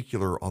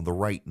particular on the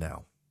right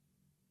now.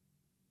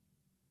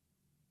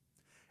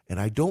 And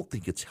I don't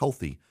think it's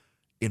healthy,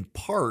 in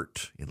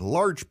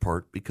large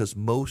part, because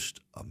most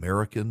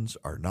Americans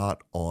are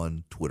not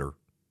on Twitter.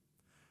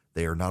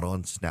 They are not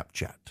on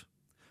Snapchat.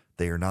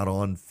 They are not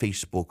on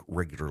Facebook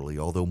regularly,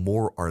 although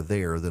more are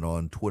there than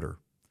on Twitter.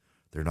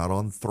 They're not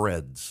on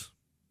Threads.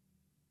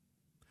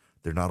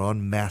 They're not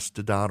on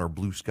Mastodon or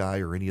Blue Sky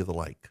or any of the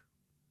like.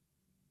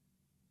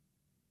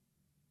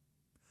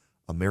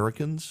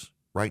 Americans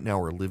right now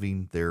are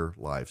living their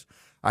lives.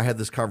 I had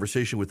this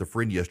conversation with a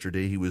friend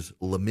yesterday. He was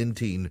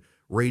lamenting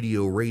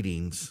radio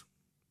ratings.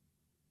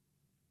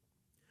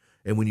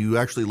 And when you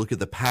actually look at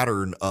the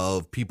pattern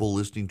of people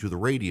listening to the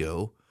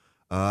radio,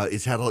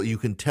 it's how you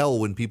can tell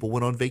when people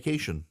went on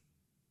vacation.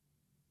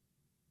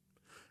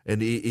 And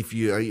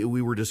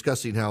we were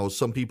discussing how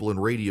some people in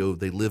radio,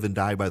 they live and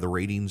die by the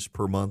ratings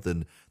per month,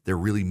 and they're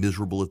really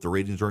miserable if the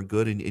ratings aren't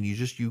good. And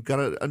you got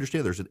to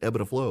understand there's an ebb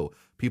and a flow.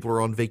 People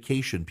are on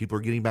vacation. People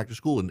are getting back to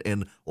school.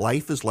 And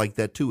life is like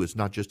that, too. It's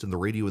not just in the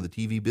radio and the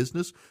TV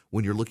business.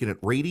 When you're looking at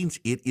ratings,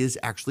 it is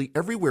actually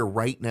everywhere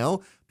right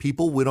now.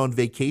 People went on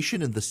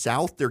vacation. In the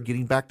South, they're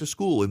getting back to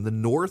school. In the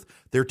North,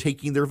 they're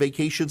taking their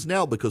vacations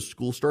now because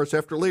school starts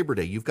after Labor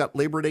Day. You've got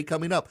Labor Day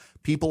coming up.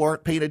 People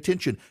aren't paying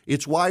attention.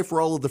 It's why, for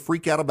all of the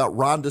freak out about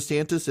Ron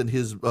DeSantis and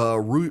his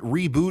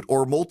reboot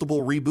or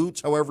multiple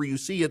reboots, however you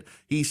see it,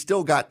 he's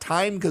still got got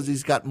time because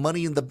he's got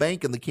money in the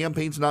bank and the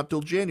campaign's not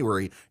till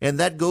January. And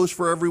that goes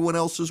for everyone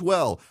else as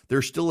well.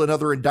 There's still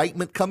another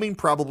indictment coming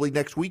probably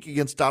next week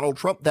against Donald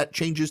Trump. That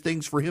changes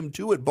things for him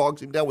too. It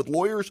bogs him down with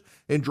lawyers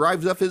and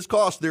drives up his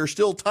costs. There's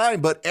still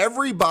time, but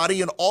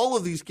everybody in all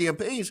of these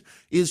campaigns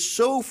is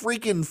so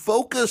freaking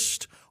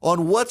focused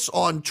on what's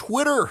on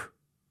Twitter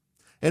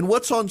and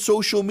what's on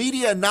social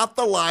media, not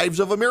the lives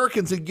of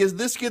Americans. And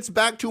this gets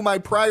back to my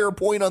prior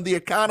point on the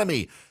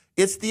economy.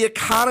 It's the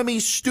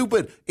economy,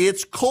 stupid.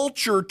 It's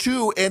culture,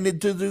 too.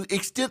 And to the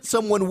extent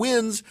someone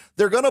wins,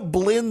 they're going to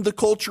blend the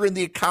culture and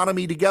the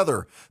economy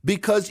together.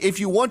 Because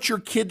if you want your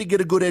kid to get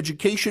a good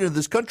education in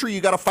this country,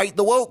 you got to fight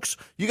the wokes.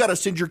 You got to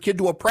send your kid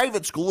to a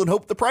private school and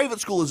hope the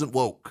private school isn't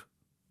woke.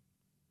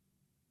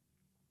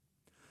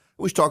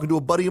 I was talking to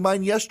a buddy of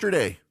mine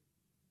yesterday.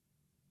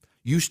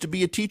 Used to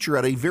be a teacher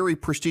at a very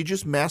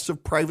prestigious,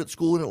 massive private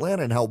school in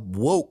Atlanta, and how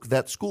woke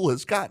that school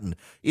has gotten.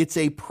 It's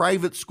a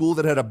private school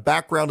that had a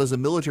background as a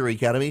military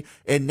academy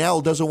and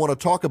now doesn't want to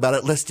talk about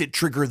it lest it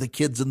trigger the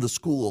kids in the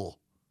school.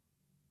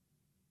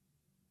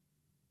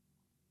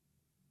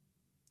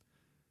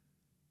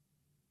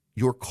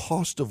 Your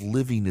cost of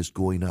living is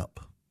going up.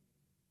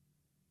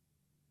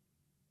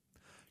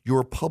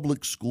 Your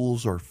public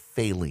schools are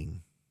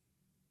failing.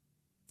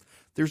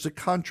 There's a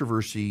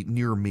controversy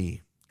near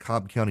me.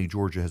 Cobb County,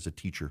 Georgia has a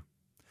teacher.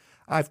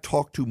 I've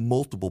talked to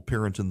multiple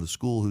parents in the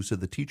school who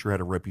said the teacher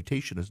had a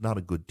reputation as not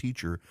a good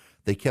teacher.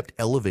 They kept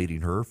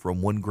elevating her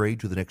from one grade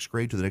to the next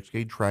grade to the next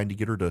grade, trying to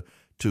get her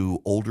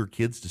to older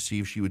kids to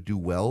see if she would do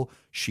well.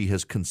 She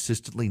has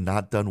consistently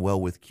not done well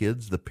with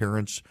kids. The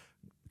parents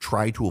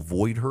try to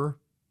avoid her.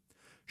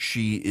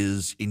 She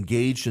is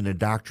engaged in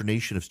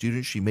indoctrination of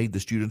students. She made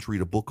the students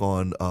read a book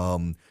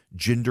on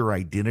gender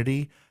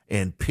identity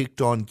and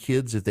picked on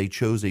kids if they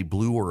chose a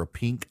blue or a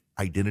pink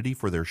identity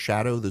for their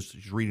shadow.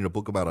 She's reading a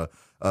book about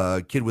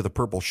a kid with a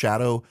purple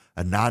shadow,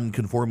 a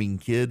non-conforming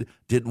kid,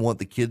 didn't want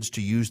the kids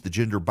to use the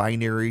gender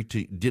binary,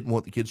 didn't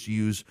want the kids to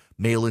use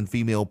male and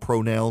female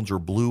pronouns or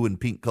blue and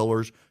pink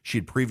colors. She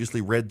had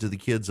previously read to the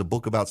kids a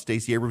book about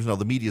Stacey Abrams. Now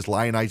the media is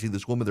lionizing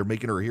this woman. They're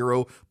making her a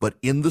hero. But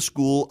in the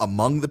school,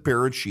 among the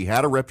parents, she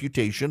had a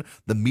reputation.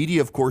 The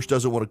media, of course,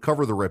 doesn't want to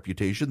cover the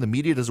reputation. The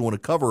media doesn't want to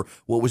cover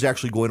what was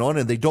actually going on,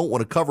 and they don't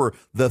want to cover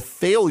the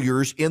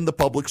failures in the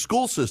public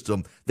school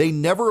system. They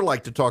never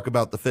like to talk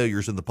about the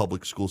failures in the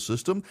public school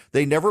system.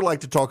 They never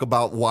like to talk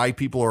about why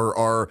people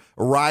are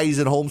rise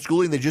in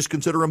homeschooling. They just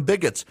consider them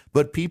bigots.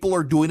 But people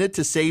are doing it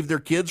to save their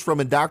kids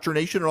from indoctrination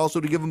and also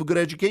to give them a good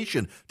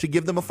education, to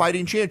give them a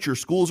fighting chance. Your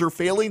schools are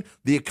failing.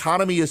 The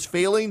economy is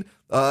failing.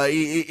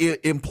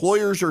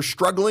 Employers are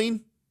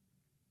struggling.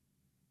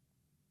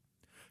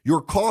 Your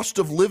cost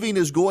of living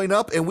is going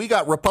up, and we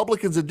got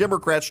Republicans and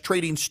Democrats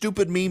trading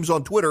stupid memes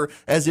on Twitter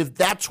as if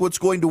that's what's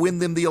going to win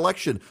them the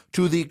election.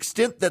 To the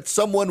extent that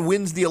someone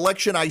wins the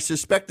election, I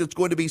suspect it's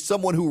going to be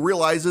someone who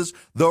realizes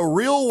the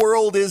real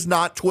world is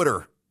not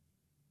Twitter.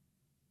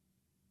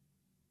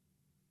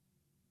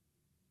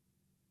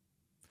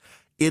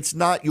 It's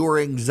not your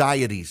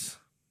anxieties.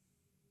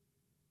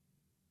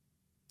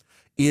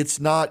 It's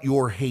not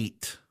your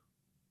hate.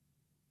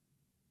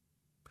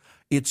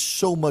 It's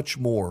so much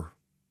more.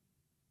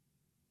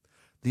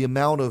 The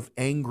amount of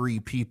angry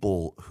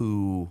people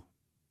who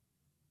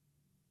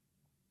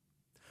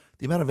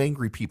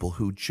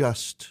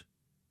just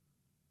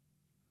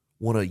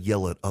want to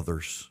yell at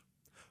others,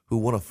 who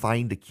want to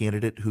find a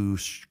candidate who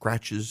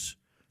scratches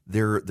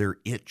their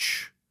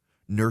itch,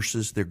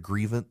 nurses their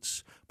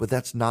grievance. But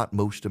that's not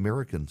most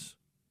Americans.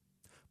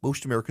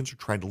 Most Americans are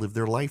trying to live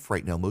their life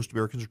right now. Most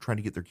Americans are trying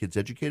to get their kids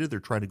educated. They're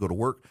trying to go to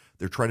work.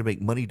 They're trying to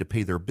make money to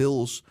pay their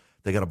bills.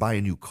 They got to buy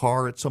a new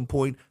car at some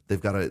point.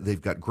 They've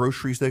got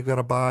groceries they've got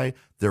to buy.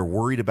 They're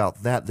worried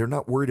about that. They're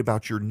not worried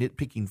about your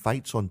nitpicking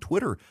fights on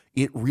Twitter.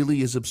 It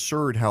really is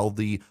absurd how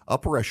the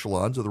upper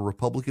echelons of the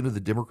Republican and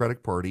the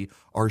Democratic Party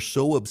are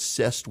so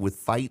obsessed with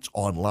fights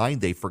online.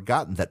 They've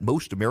forgotten that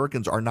most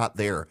Americans are not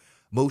there.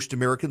 Most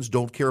Americans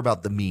don't care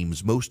about the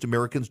memes. Most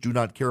Americans do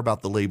not care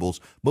about the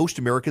labels. Most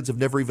Americans have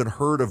never even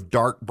heard of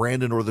Dark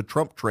Brandon or the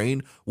Trump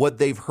train. What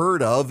they've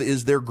heard of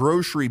is their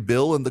grocery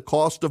bill and the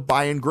cost of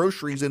buying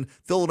groceries and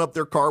filling up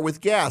their car with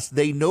gas.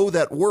 They know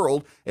that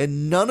world,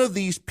 and none of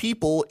these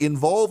people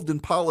involved in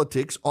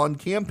politics on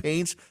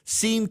campaigns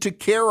seem to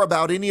care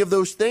about any of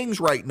those things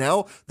right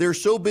now. They're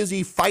so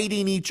busy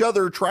fighting each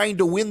other, trying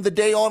to win the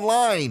day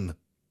online.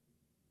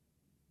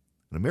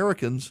 And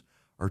Americans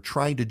are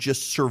trying to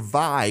just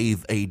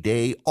survive a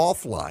day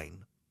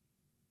offline.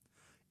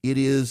 It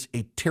is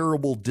a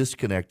terrible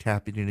disconnect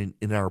happening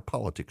in our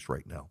politics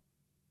right now.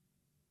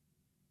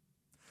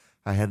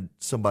 I had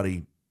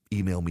somebody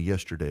email me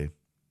yesterday,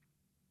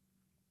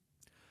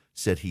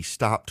 said he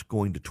stopped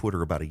going to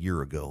Twitter about a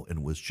year ago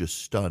and was just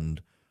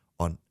stunned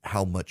on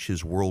how much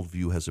his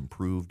worldview has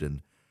improved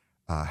and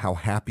how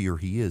happier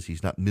he is.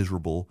 He's not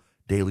miserable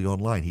daily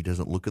online. He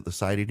doesn't look at the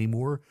site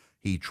anymore.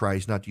 He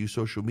tries not to use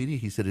social media.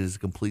 He said it is a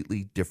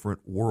completely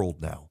different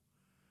world now.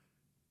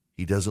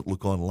 He doesn't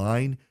look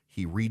online.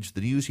 He reads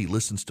the news. He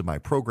listens to my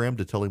program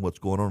to tell him what's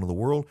going on in the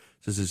world.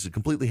 Says he's a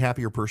completely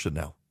happier person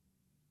now.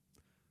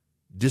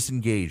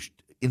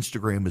 disengaged.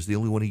 Instagram is the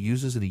only one he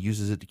uses, and he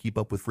uses it to keep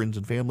up with friends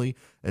and family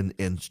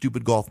and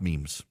stupid golf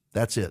memes.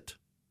 That's it.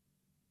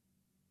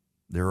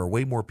 There are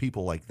way more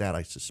people like that,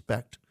 I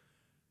suspect.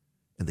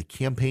 And the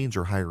campaigns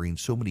are hiring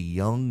so many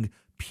young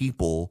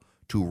people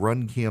to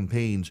run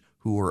campaigns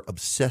who are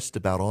obsessed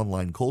about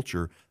online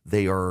culture.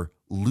 They are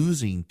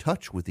losing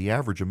touch with the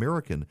average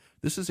American.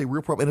 This is a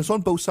real problem. And it's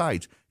on both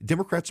sides,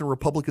 Democrats and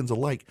Republicans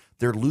alike.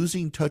 They're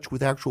losing touch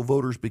with actual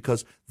voters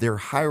because they're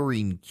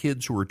hiring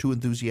kids who are too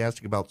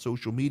enthusiastic about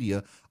social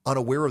media,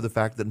 unaware of the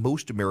fact that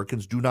most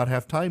Americans do not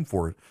have time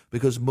for it,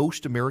 because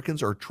most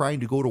Americans are trying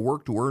to go to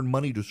work to earn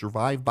money to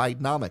survive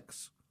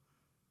Bidenomics.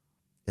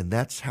 And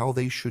that's how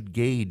they should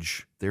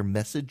gauge their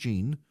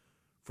messaging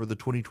for the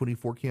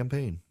 2024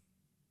 campaign.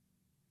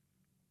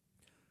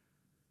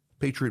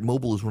 Patriot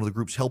Mobile is one of the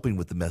groups helping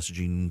with the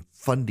messaging,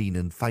 funding,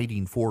 and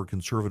fighting for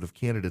conservative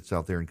candidates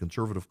out there and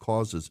conservative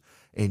causes.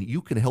 And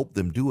you can help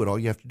them do it. All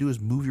you have to do is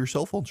move your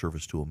cell phone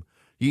service to them.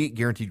 You get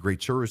guaranteed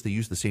great service. They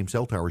use the same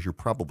cell towers you're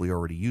probably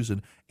already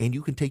using, and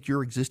you can take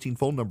your existing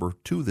phone number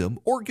to them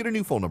or get a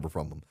new phone number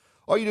from them.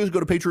 All you do is go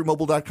to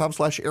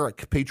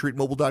patriotmobile.com/Eric,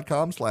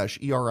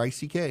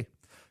 patriotmobile.com/ERICK.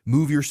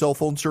 Move your cell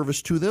phone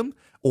service to them,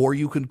 or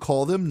you can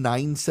call them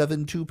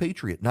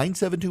 972-PATRIOT,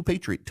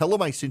 972-PATRIOT. Tell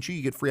them I sent you.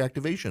 You get free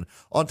activation.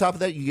 On top of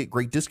that, you get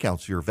great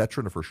discounts if you're a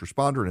veteran, a first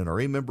responder, an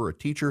NRA member, a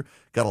teacher,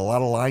 got a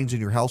lot of lines in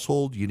your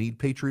household. You need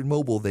Patriot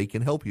Mobile. They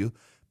can help you.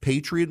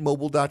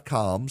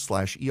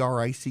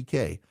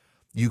 patriotmobile.com/ERICK.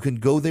 You can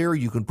go there.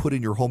 You can put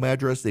in your home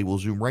address. They will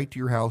zoom right to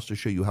your house to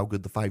show you how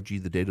good the 5G,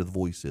 the data, the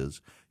voice is.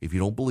 If you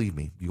don't believe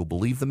me, you'll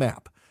believe the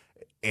map.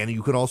 And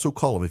you can also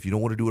call them if you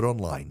don't want to do it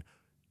online.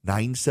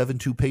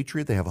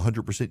 972-PATRIOT. They have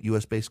 100%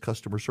 U.S.-based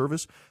customer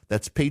service.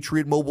 That's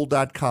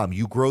patriotmobile.com.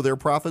 You grow their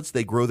profits.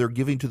 They grow their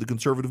giving to the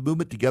conservative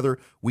movement. Together,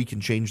 we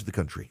can change the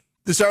country.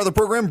 This hour of the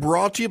program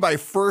brought to you by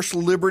First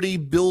Liberty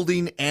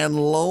Building and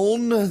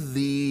Loan.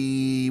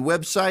 The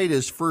website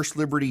is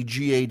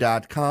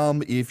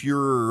firstlibertyga.com. If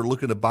you're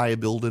looking to buy a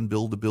building,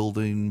 build a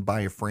building,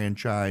 buy a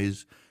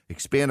franchise,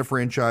 expand a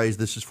franchise,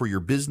 this is for your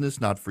business,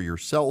 not for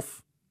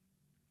yourself.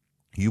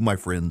 You, my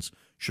friends,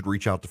 should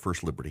reach out to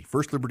First Liberty,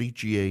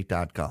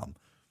 firstlibertyga.com.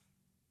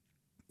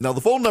 Now,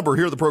 the phone number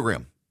here of the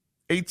program,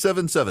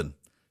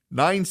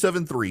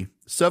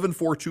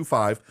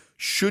 877-973-7425.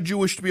 Should you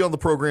wish to be on the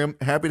program,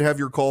 happy to have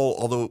your call,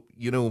 although,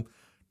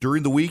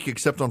 during the week,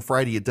 except on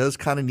Friday, it does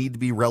kind of need to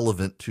be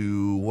relevant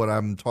to what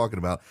I'm talking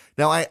about.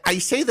 Now, I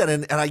say that,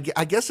 and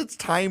I guess it's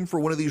time for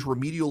one of these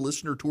remedial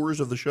listener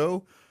tours of the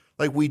show.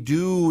 Like we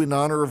do in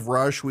honor of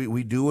Rush,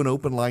 we do an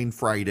open line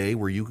Friday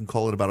where you can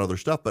call it about other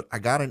stuff. But I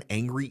got an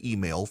angry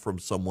email from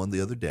someone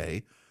the other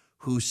day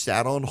who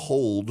sat on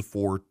hold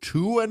for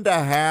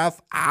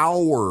 2.5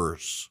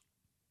 hours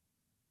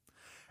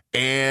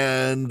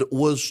and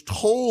was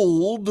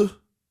told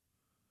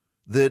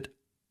that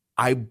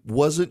I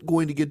wasn't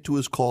going to get to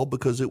his call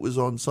because it was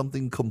on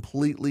something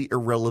completely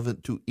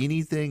irrelevant to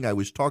anything I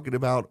was talking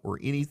about or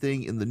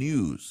anything in the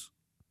news.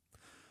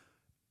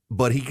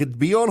 But he could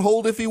be on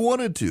hold if he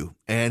wanted to.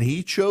 And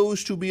he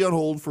chose to be on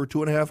hold for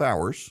 2.5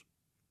 hours.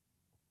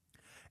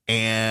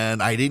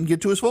 And I didn't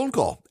get to his phone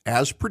call,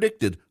 as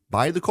predicted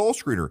by the call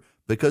screener,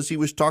 because he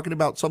was talking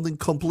about something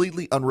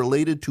completely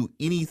unrelated to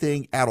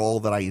anything at all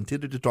that I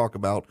intended to talk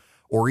about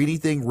or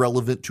anything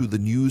relevant to the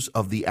news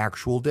of the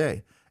actual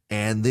day.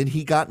 And then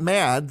he got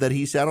mad that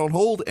he sat on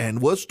hold and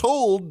was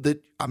told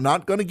that I'm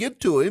not going to get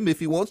to him.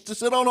 If he wants to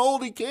sit on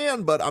hold, he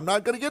can, but I'm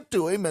not going to get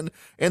to him. And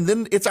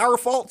then it's our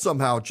fault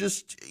somehow.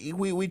 Just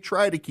we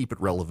try to keep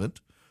it relevant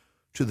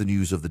to the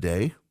news of the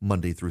day,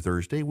 Monday through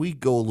Thursday. We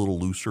go a little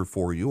looser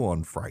for you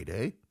on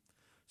Friday.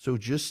 So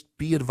just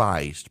be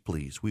advised,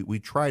 please. We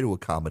try to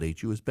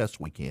accommodate you as best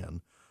we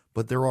can,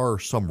 but there are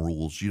some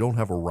rules. You don't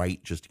have a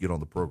right just to get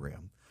on the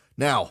program.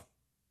 Now,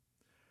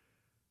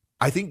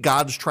 I think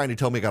God's trying to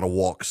tell me I got to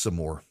walk some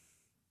more.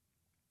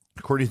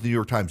 According to the New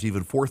York Times,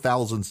 even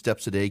 4,000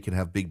 steps a day can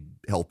have big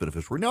health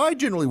benefits for you. Now, I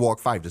generally walk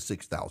 5,000 to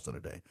 6,000 a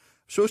day. I'm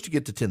supposed to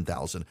get to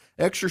 10,000.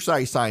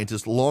 Exercise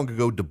scientists long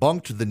ago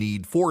debunked the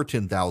need for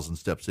 10,000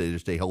 steps a day to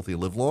stay healthy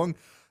and live long.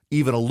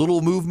 Even a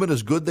little movement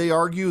is good, they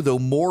argue, though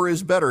more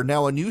is better.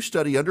 Now, a new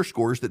study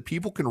underscores that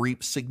people can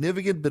reap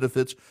significant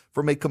benefits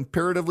from a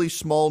comparatively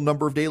small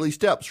number of daily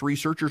steps.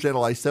 Researchers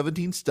analyzed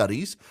 17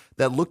 studies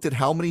that looked at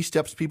how many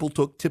steps people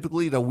took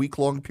typically in a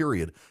week-long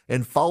period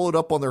and followed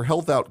up on their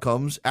health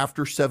outcomes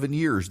after 7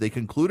 years. They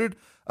concluded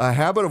a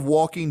habit of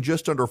walking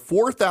just under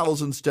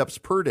 4,000 steps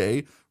per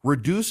day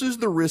reduces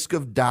the risk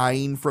of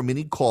dying from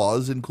any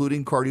cause,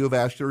 including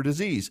cardiovascular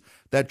disease.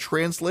 That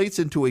translates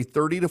into a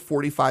 30 to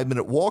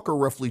 45-minute walk, or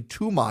roughly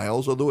 2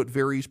 miles, although it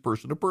varies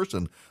person to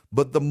person.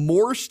 But the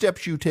more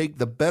steps you take,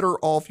 the better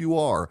off you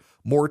are.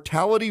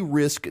 Mortality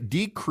risk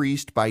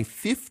decreased by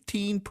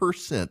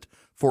 15%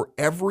 for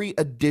every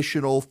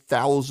additional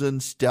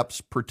 1,000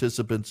 steps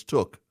participants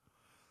took.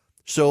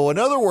 So in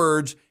other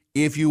words,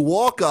 if you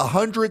walk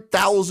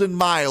 100,000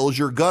 miles,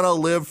 you're going to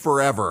live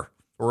forever,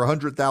 or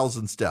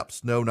 100,000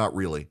 steps. No, not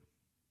really.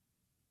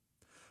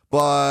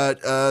 But,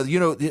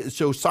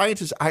 so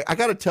scientists, I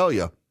got to tell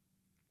you,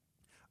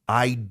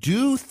 I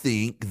do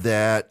think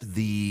that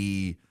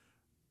the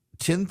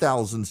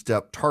 10,000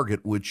 step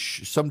target,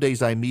 which some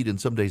days I meet and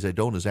some days I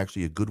don't, is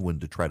actually a good one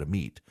to try to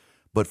meet.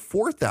 But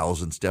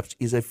 4,000 steps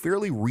is a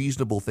fairly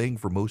reasonable thing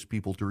for most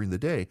people during the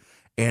day.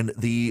 And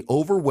the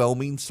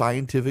overwhelming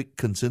scientific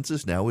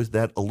consensus now is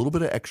that a little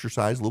bit of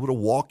exercise, a little bit of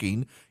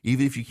walking,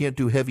 even if you can't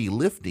do heavy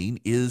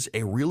lifting, is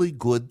a really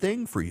good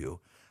thing for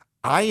you.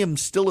 I am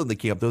still in the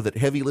camp, though, that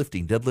heavy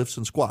lifting, deadlifts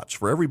and squats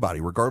for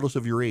everybody, regardless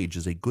of your age,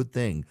 is a good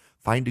thing.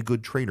 Find a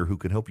good trainer who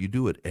can help you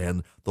do it,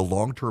 and the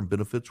long-term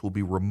benefits will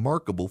be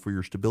remarkable for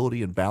your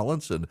stability and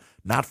balance and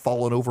not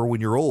falling over when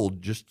you're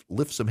old. Just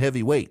lift some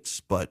heavy weights,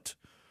 but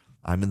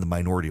I'm in the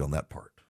minority on that part.